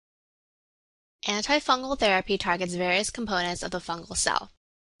Antifungal therapy targets various components of the fungal cell.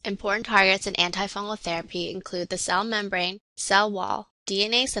 Important targets in antifungal therapy include the cell membrane, cell wall,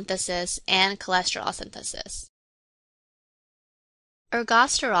 DNA synthesis, and cholesterol synthesis.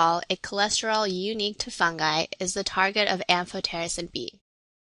 Ergosterol, a cholesterol unique to fungi, is the target of amphotericin B.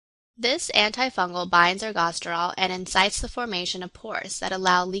 This antifungal binds ergosterol and incites the formation of pores that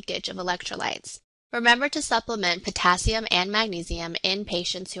allow leakage of electrolytes. Remember to supplement potassium and magnesium in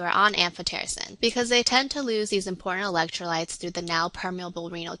patients who are on amphotericin because they tend to lose these important electrolytes through the now permeable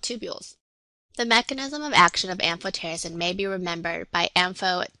renal tubules. The mechanism of action of amphotericin may be remembered by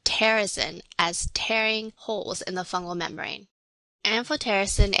amphotericin as tearing holes in the fungal membrane.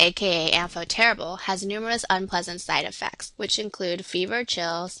 Amphotericin, aka amphoterrible, has numerous unpleasant side effects, which include fever,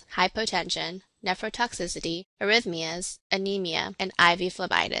 chills, hypotension, nephrotoxicity, arrhythmias, anemia, and IV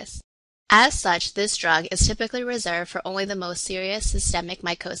phlebitis. As such, this drug is typically reserved for only the most serious systemic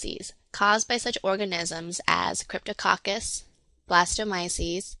mycoses, caused by such organisms as Cryptococcus,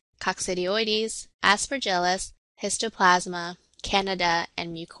 Blastomyces, Coccidioides, Aspergillus, Histoplasma, Candida,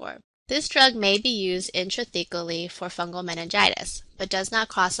 and Mucor. This drug may be used intrathecally for fungal meningitis, but does not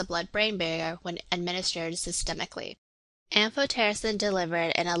cross the blood-brain barrier when administered systemically. Amphotericin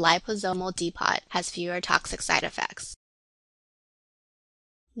delivered in a liposomal depot has fewer toxic side effects.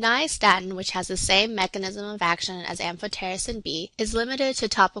 Nystatin, which has the same mechanism of action as amphotericin B, is limited to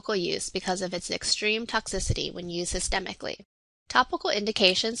topical use because of its extreme toxicity when used systemically. Topical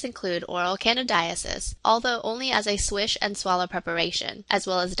indications include oral candidiasis, although only as a swish and swallow preparation, as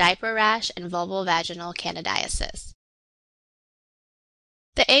well as diaper rash and vulvovaginal candidiasis.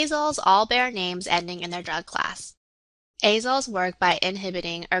 The azoles all bear names ending in their drug class. Azoles work by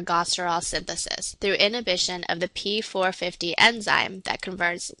inhibiting ergosterol synthesis through inhibition of the P450 enzyme that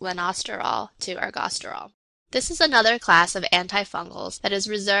converts lanosterol to ergosterol. This is another class of antifungals that is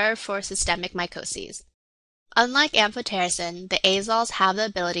reserved for systemic mycoses. Unlike amphotericin, the azoles have the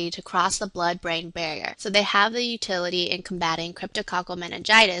ability to cross the blood-brain barrier, so they have the utility in combating cryptococcal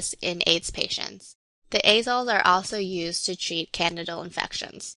meningitis in AIDS patients. The azoles are also used to treat candidal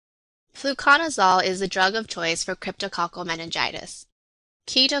infections. Fluconazole is the drug of choice for cryptococcal meningitis.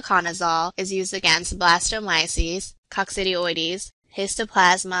 Ketoconazole is used against Blastomyces, Coccidioides,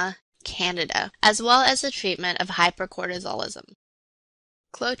 Histoplasma, Candida, as well as the treatment of hypercortisolism.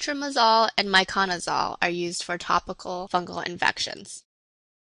 Clotrimazole and miconazole are used for topical fungal infections.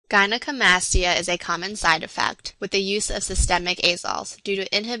 Gynecomastia is a common side effect with the use of systemic azoles due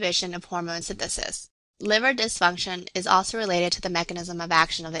to inhibition of hormone synthesis. Liver dysfunction is also related to the mechanism of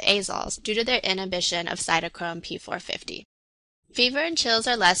action of the azoles due to their inhibition of cytochrome P450. Fever and chills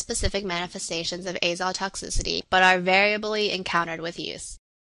are less specific manifestations of azole toxicity, but are variably encountered with use.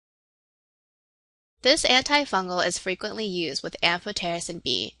 This antifungal is frequently used with amphotericin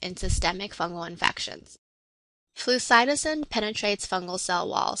B in systemic fungal infections. Flucytosine penetrates fungal cell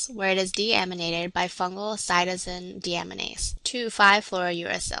walls, where it is deaminated by fungal cytosine deaminase to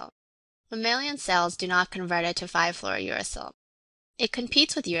 5-fluorouracil. Mammalian cells do not convert it to 5-fluorouracil. It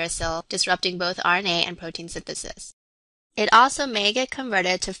competes with uracil, disrupting both RNA and protein synthesis. It also may get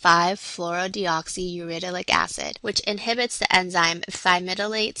converted to 5-fluorodeoxyuridylic acid, which inhibits the enzyme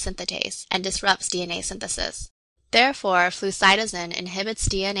thymidylate synthetase and disrupts DNA synthesis. Therefore, flucytosine inhibits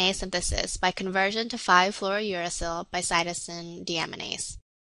DNA synthesis by conversion to 5-fluorouracil by cytosine deaminase.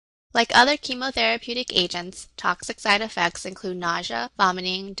 Like other chemotherapeutic agents, toxic side effects include nausea,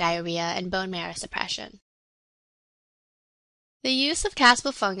 vomiting, diarrhea, and bone marrow suppression. The use of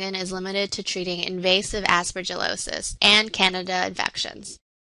caspofungin is limited to treating invasive aspergillosis and Candida infections.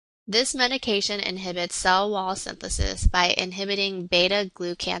 This medication inhibits cell wall synthesis by inhibiting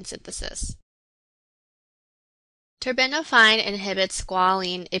beta-glucan synthesis. Terbinafine inhibits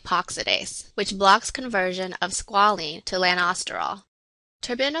squalene epoxidase, which blocks conversion of squalene to lanosterol.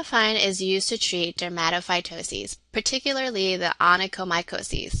 Terbinafine is used to treat dermatophytoses, particularly the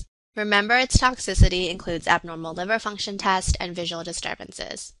onychomycoses. Remember, its toxicity includes abnormal liver function tests and visual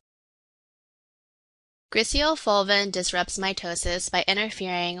disturbances. Griseofulvin disrupts mitosis by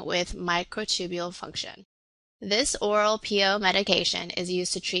interfering with microtubule function. This oral PO medication is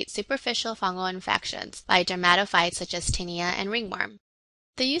used to treat superficial fungal infections by dermatophytes such as tinea and ringworm.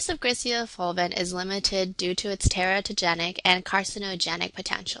 The use of griseofulvin is limited due to its teratogenic and carcinogenic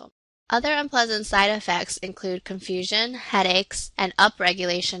potential. Other unpleasant side effects include confusion, headaches, and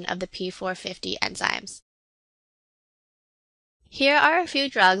upregulation of the P450 enzymes. Here are a few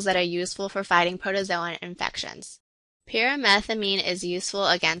drugs that are useful for fighting protozoan infections. Pyrimethamine is useful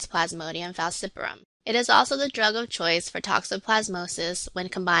against Plasmodium falciparum. It is also the drug of choice for toxoplasmosis when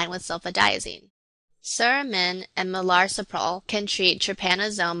combined with sulfadiazine. Suramin and melarsoprol can treat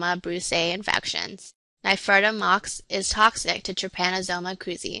Trypanosoma brucei infections. Nifurtimox is toxic to Trypanosoma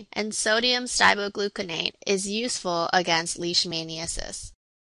cruzi, and sodium stibogluconate is useful against leishmaniasis.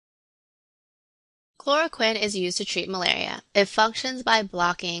 Chloroquine is used to treat malaria. It functions by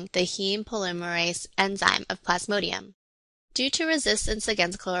blocking the heme polymerase enzyme of Plasmodium. Due to resistance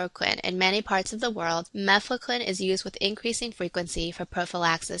against chloroquine in many parts of the world, mefloquine is used with increasing frequency for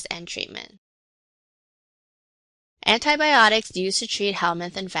prophylaxis and treatment. Antibiotics used to treat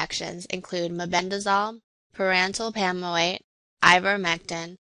helminth infections include mebendazole, parental pamoate,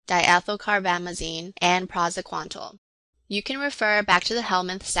 ivermectin, diethylcarbamazine, and praziquantel. You can refer back to the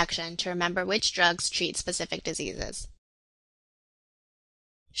helminth section to remember which drugs treat specific diseases.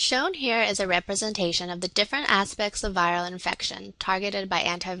 Shown here is a representation of the different aspects of viral infection targeted by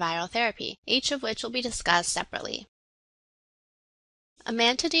antiviral therapy, each of which will be discussed separately.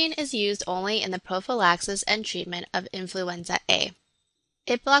 Amantadine is used only in the prophylaxis and treatment of influenza A.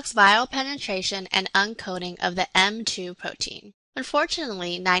 It blocks viral penetration and uncoating of the M2 protein.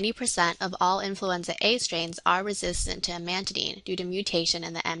 Unfortunately, 90% of all influenza A strains are resistant to amantadine due to mutation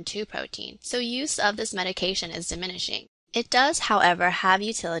in the M2 protein, so use of this medication is diminishing. It does, however, have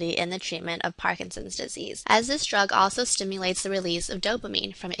utility in the treatment of Parkinson's disease, as this drug also stimulates the release of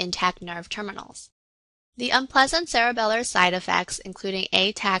dopamine from intact nerve terminals. The unpleasant cerebellar side effects, including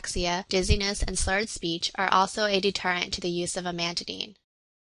ataxia, dizziness, and slurred speech, are also a deterrent to the use of amantadine.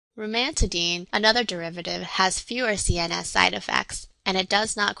 Rimantadine, another derivative, has fewer CNS side effects, and it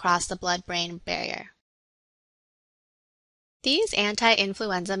does not cross the blood-brain barrier. These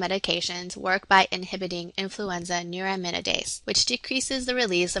anti-influenza medications work by inhibiting influenza neuraminidase, which decreases the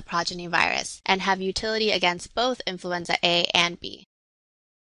release of progeny virus, and have utility against both influenza A and B.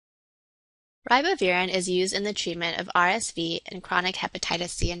 Ribavirin is used in the treatment of RSV and chronic hepatitis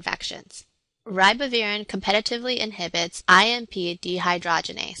C infections. Ribavirin competitively inhibits IMP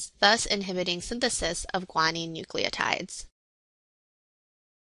dehydrogenase, thus inhibiting synthesis of guanine nucleotides.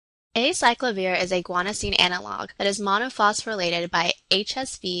 Acyclovir is a guanosine analog that is monophosphorylated by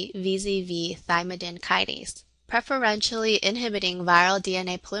HSV-VZV thymidine kinase, preferentially inhibiting viral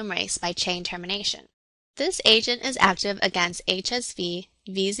DNA polymerase by chain termination. This agent is active against HSV,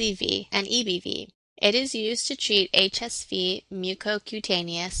 VZV, and EBV. It is used to treat HSV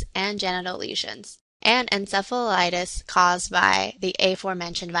mucocutaneous and genital lesions, and encephalitis caused by the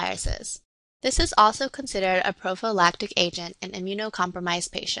aforementioned viruses. This is also considered a prophylactic agent in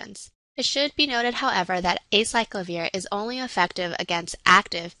immunocompromised patients. It should be noted, however, that acyclovir is only effective against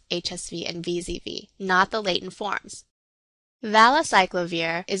active HSV and VZV, not the latent forms.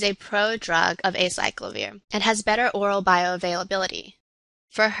 Valacyclovir is a prodrug of acyclovir and has better oral bioavailability.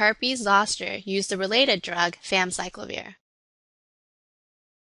 For herpes zoster, use the related drug famciclovir.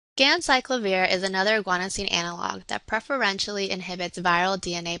 Ganciclovir is another guanosine analog that preferentially inhibits viral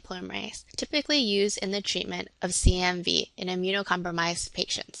DNA polymerase, typically used in the treatment of CMV in immunocompromised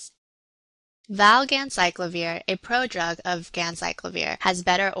patients. Valganciclovir, a prodrug of ganciclovir, has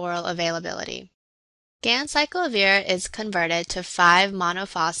better oral availability. Ganciclovir is converted to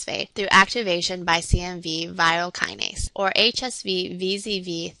 5-monophosphate through activation by CMV viral kinase, or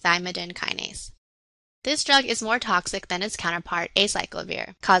HSV-VZV thymidine kinase. This drug is more toxic than its counterpart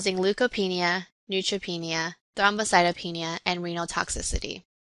acyclovir, causing leukopenia, neutropenia, thrombocytopenia, and renal toxicity.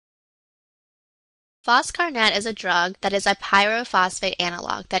 Foscarnet is a drug that is a pyrophosphate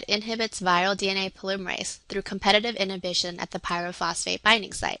analog that inhibits viral DNA polymerase through competitive inhibition at the pyrophosphate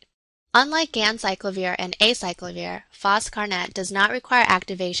binding site. Unlike ganciclovir and acyclovir, foscarnet does not require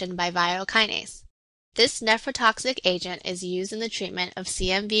activation by viral kinase. This nephrotoxic agent is used in the treatment of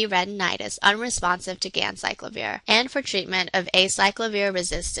CMV retinitis unresponsive to ganciclovir and for treatment of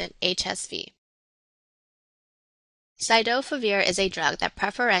acyclovir-resistant HSV. Cidofovir is a drug that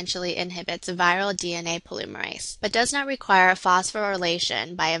preferentially inhibits viral DNA polymerase, but does not require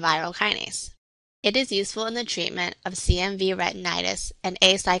phosphorylation by a viral kinase. It is useful in the treatment of CMV retinitis and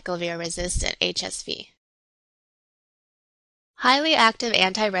acyclovir-resistant HSV. Highly active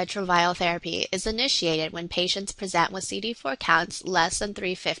antiretroviral therapy is initiated when patients present with CD4 counts less than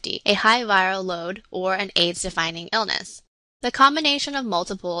 350, a high viral load, or an AIDS-defining illness. The combination of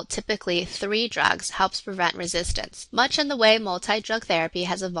multiple, typically 3 drugs, helps prevent resistance, much in the way multi-drug therapy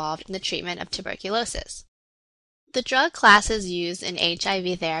has evolved in the treatment of tuberculosis. The drug classes used in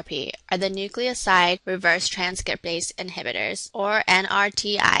HIV therapy are the nucleoside reverse transcriptase inhibitors, or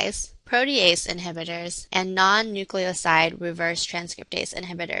NRTIs, protease inhibitors, and non-nucleoside reverse transcriptase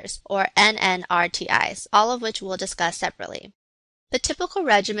inhibitors, or NNRTIs, all of which we'll discuss separately. The typical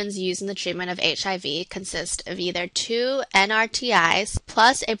regimens used in the treatment of HIV consist of either 2 NRTIs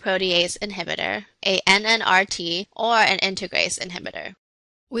plus a protease inhibitor, a NNRT, or an integrase inhibitor.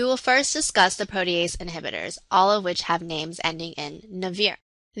 We will first discuss the protease inhibitors, all of which have names ending in navir.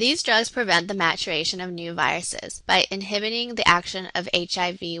 These drugs prevent the maturation of new viruses by inhibiting the action of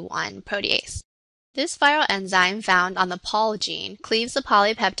HIV-1 protease. This viral enzyme found on the Pol gene cleaves the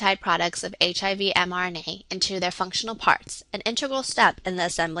polypeptide products of HIV mRNA into their functional parts, an integral step in the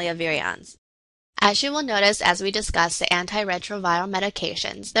assembly of virions. As you will notice as we discuss the antiretroviral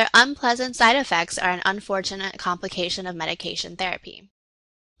medications, their unpleasant side effects are an unfortunate complication of medication therapy.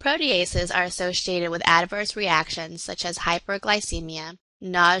 Proteases are associated with adverse reactions such as hyperglycemia,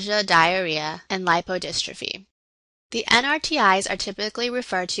 nausea, diarrhea, and lipodystrophy. The NRTIs are typically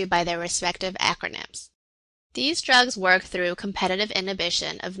referred to by their respective acronyms. These drugs work through competitive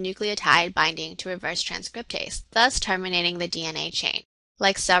inhibition of nucleotide binding to reverse transcriptase, thus terminating the DNA chain.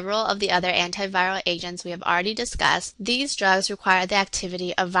 Like several of the other antiviral agents we have already discussed, these drugs require the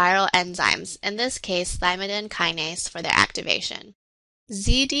activity of viral enzymes, in this case thymidine kinase, for their activation.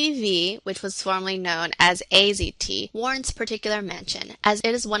 ZDV, which was formerly known as AZT, warrants particular mention, as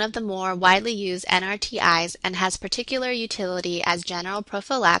it is one of the more widely used NRTIs and has particular utility as general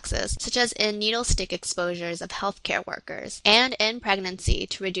prophylaxis, such as in needle stick exposures of healthcare workers, and in pregnancy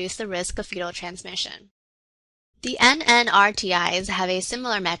to reduce the risk of fetal transmission. The NNRTIs have a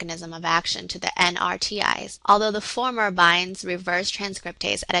similar mechanism of action to the NRTIs, although the former binds reverse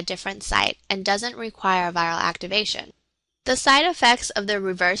transcriptase at a different site and doesn't require viral activation. The side effects of the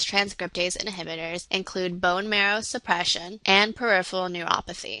reverse transcriptase inhibitors include bone marrow suppression and peripheral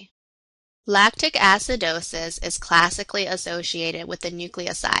neuropathy. Lactic acidosis is classically associated with the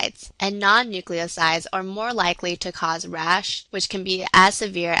nucleosides, and non-nucleosides are more likely to cause rash, which can be as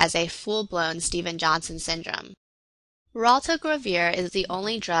severe as a full-blown Stevens-Johnson syndrome. Raltegravir is the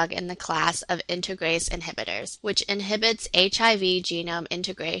only drug in the class of integrase inhibitors, which inhibits HIV genome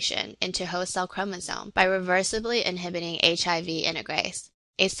integration into host cell chromosome by reversibly inhibiting HIV integrase.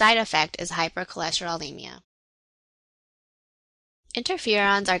 A side effect is hypercholesterolemia.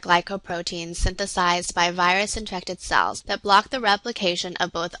 Interferons are glycoproteins synthesized by virus-infected cells that block the replication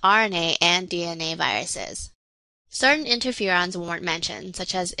of both RNA and DNA viruses. Certain interferons warrant mention,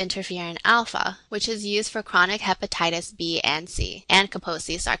 such as interferon alpha, which is used for chronic hepatitis B and C, and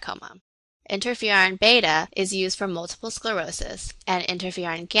Kaposi sarcoma. Interferon beta is used for multiple sclerosis, and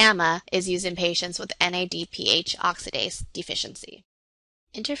interferon gamma is used in patients with NADPH oxidase deficiency.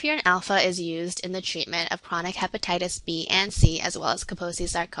 Interferon alpha is used in the treatment of chronic hepatitis B and C as well as Kaposi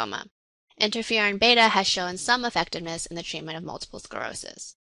sarcoma. Interferon beta has shown some effectiveness in the treatment of multiple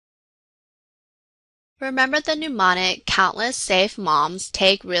sclerosis. Remember the mnemonic, countless safe moms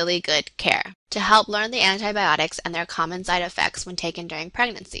take really good care, to help learn the antibiotics and their common side effects when taken during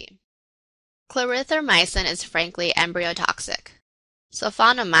pregnancy. Clarithromycin is frankly embryotoxic.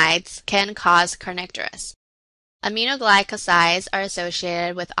 Sulfonamides can cause kernicterus. Aminoglycosides are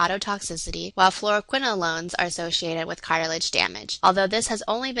associated with ototoxicity, while fluoroquinolones are associated with cartilage damage, although this has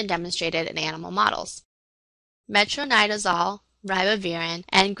only been demonstrated in animal models. Metronidazole, ribavirin,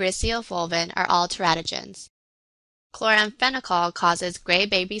 and griseofulvin are all teratogens. Chloramphenicol causes gray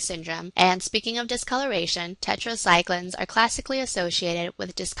baby syndrome, and speaking of discoloration, tetracyclines are classically associated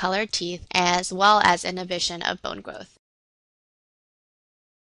with discolored teeth as well as inhibition of bone growth.